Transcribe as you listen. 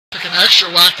extra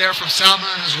whack there from Salmon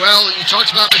as well. You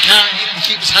talked about McCarron needing to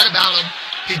keep his head about him.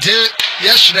 He did it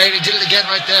yesterday, and he did it again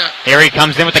right there. Here he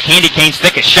comes in with the candy cane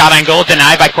stick. A shot on goal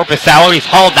denied by Corpusalo. He's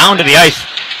hauled down to the ice.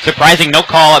 Surprising no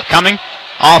call upcoming.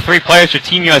 All three players for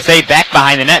Team USA back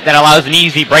behind the net. That allows an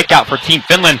easy breakout for Team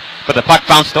Finland, but the puck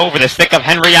bounced over the stick of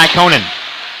Henry Ikonen.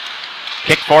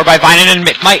 Kicked forward by Vinen, and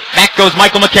back goes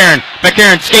Michael McCarron.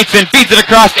 McCarron skates in, feeds it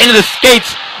across into the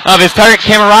skates of his target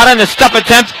Camerata, and the stuff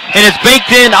attempt, and it's baked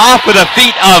in off of the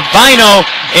feet of Vino,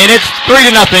 and it's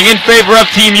 3-0 in favor of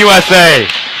Team USA.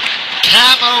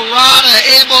 Camerata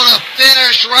able to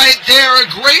finish right there. A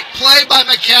great play by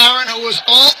McCarron, who was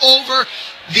all over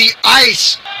the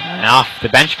ice. And off the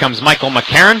bench comes Michael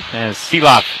McCarron, as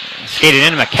Seeloff skated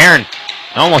in. McCarron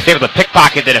almost able to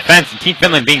pickpocket the defense, and Team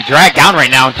Finland being dragged down right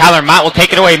now, and Tyler Mott will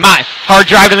take it away. Mott, hard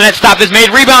drive to the net, stop is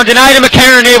made, rebound denied, and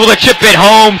McCarron able to chip it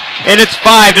home, and it's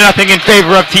 5-0 in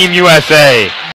favor of Team USA.